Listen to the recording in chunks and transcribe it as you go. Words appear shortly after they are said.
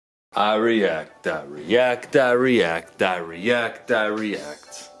I react, I react, I react, I react, I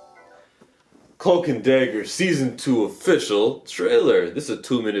react. Cloak and Dagger Season 2 official trailer. This is a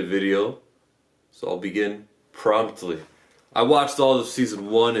 2-minute video, so I'll begin promptly. I watched all of Season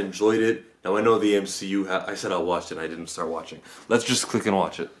 1, enjoyed it. Now I know the MCU, I said I watched it and I didn't start watching. Let's just click and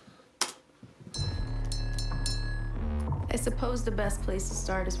watch it. I suppose the best place to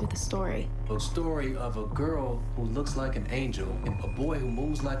start is with a story. A story of a girl who looks like an angel and a boy who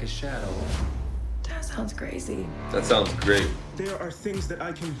moves like a shadow. That sounds crazy. That sounds great. There are things that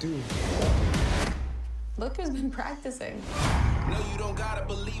I can do. Look who's been practicing.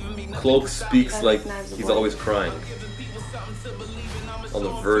 Cloak speaks like he's always crying. On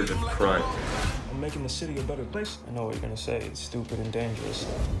the verge of crying. I'm making the city a better place. I know what you're gonna say. It's stupid and dangerous.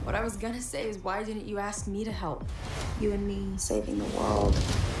 What I was gonna say is, why didn't you ask me to help? You and me saving the world.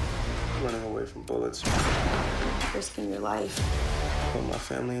 Running away from bullets. Risking your life. Put my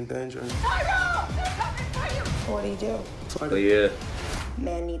family in danger. What do? Oh yeah.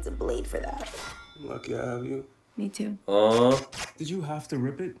 Man needs a blade for that. I'm lucky I have you. Me too. Did you have to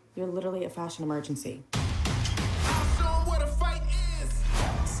rip it? You're literally a fashion emergency.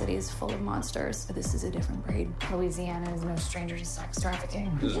 The city is full of monsters, but this is a different breed. Louisiana is no stranger to sex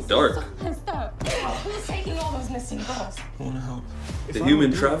trafficking. This is dark. Stop. Who's taking all those missing girls? I wanna help. The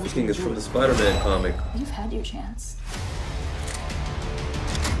human trafficking is from the Spider-Man comic. You've had your chance.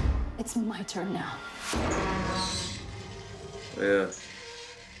 It's my turn now. Yeah.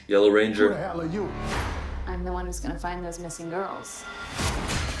 Yellow Ranger. Who the hell are you? I'm the one who's gonna find those missing girls.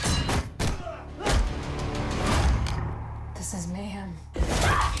 This is mayhem.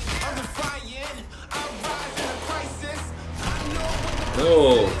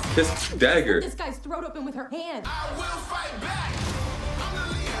 No, kiss Dagger. This guy's throat open with her hand.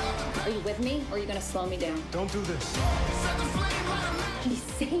 Are you with me, or are you gonna slow me down? Don't do this. He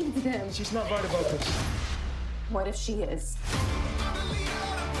saved them. She's not right about this. What if she is?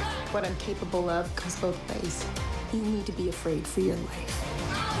 What I'm capable of goes both ways. You need to be afraid for your life.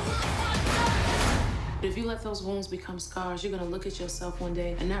 If you let those wounds become scars, you're gonna look at yourself one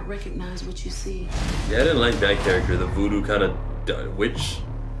day and not recognize what you see. Yeah, I didn't like that character, the voodoo kind of witch.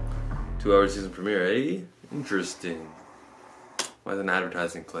 2-hour season premiere, eh? Interesting. Why is an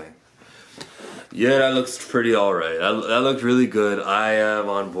advertising playing? Yeah, that looks pretty alright. That looked really good. I am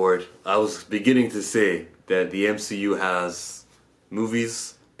on board. I was beginning to say that the MCU has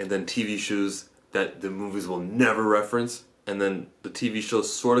movies and then TV shows that the movies will never reference, and then the TV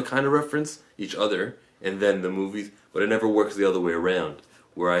shows sort of kind of reference each other, and then the movies, but it never works the other way around,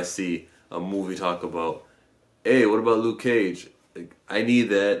 where I see a movie talk about, hey, what about Luke Cage? Like, I need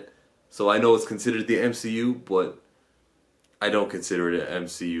that, so I know it's considered the MCU, but I don't consider it an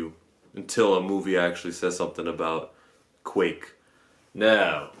MCU until a movie actually says something about Quake.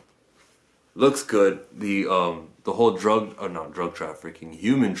 Now, looks good. The whole drug trafficking,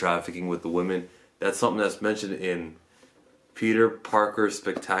 human trafficking with the women, that's something that's mentioned in Peter Parker's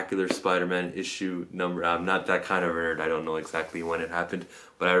Spectacular Spider-Man issue number. I'm not that kind of nerd. I don't know exactly when it happened,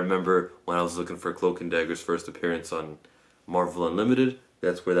 but I remember when I was looking for Cloak and Dagger's first appearance on Marvel Unlimited,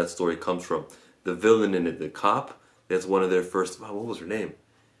 that's where that story comes from. The villain in it, the cop, that's one of their first, what was her name?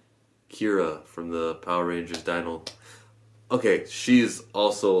 Kira from the Power Rangers Dino. Okay, she's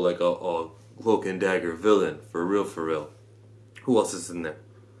also like a Cloak and Dagger villain, for real, for real. Who else is in there?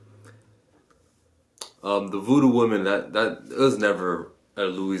 The voodoo woman, that was never a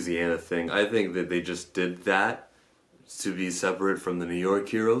Louisiana thing. I think that they just did that to be separate from the New York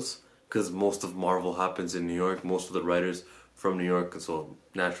heroes, because most of Marvel happens in New York. Most of the writers from New York, so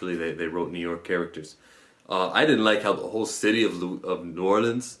naturally they wrote New York characters. I didn't like how the whole city of New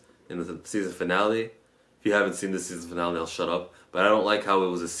Orleans in the season finale. If you haven't seen the season finale, I'll shut up. But I don't like how it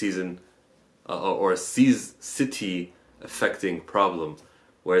was a season or a city affecting problem.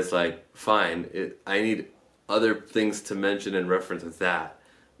 Where it's like, fine, I need other things to mention and reference as that.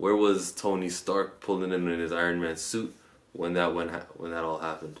 Where was Tony Stark pulling in his Iron Man suit when that all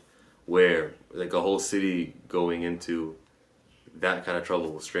happened? Where, like, a whole city going into that kind of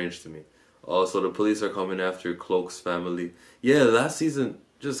trouble was strange to me. Also, the police are coming after Cloak's family. Yeah, last season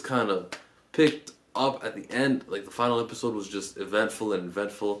just kind of picked up at the end. Like, the final episode was just eventful.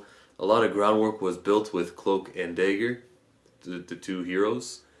 A lot of groundwork was built with Cloak and Dagger, the two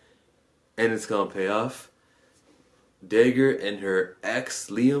heroes, and it's gonna pay off. Dagger and her ex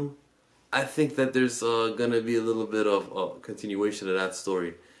Liam, I think that there's gonna be a little bit of a continuation of that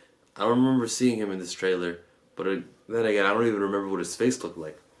story. I don't remember seeing him in this trailer, but then again, I don't even remember what his face looked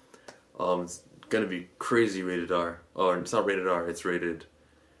like. It's gonna be crazy rated R. Oh, it's not rated R, it's rated.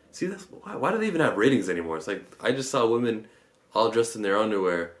 See, that's why do they even have ratings anymore? It's like, I just saw women all dressed in their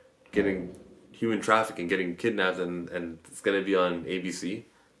underwear getting human trafficking, getting kidnapped, and it's gonna be on ABC.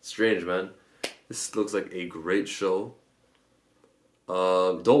 Strange, man. This looks like a great show.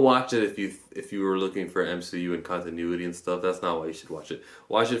 Don't watch it if you were looking for MCU and continuity and stuff. That's not why you should watch it.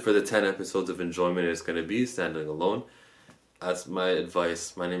 Watch it for the 10 episodes of enjoyment it's gonna be standing alone. That's my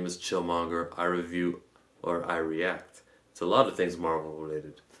advice. My name is Chillmonger. I review or I react to a lot of things Marvel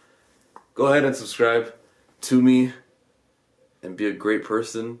related. Go ahead and subscribe to me and be a great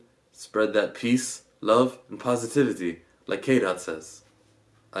person. Spread that peace, love, and positivity, like K-Dot says.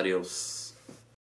 Adios.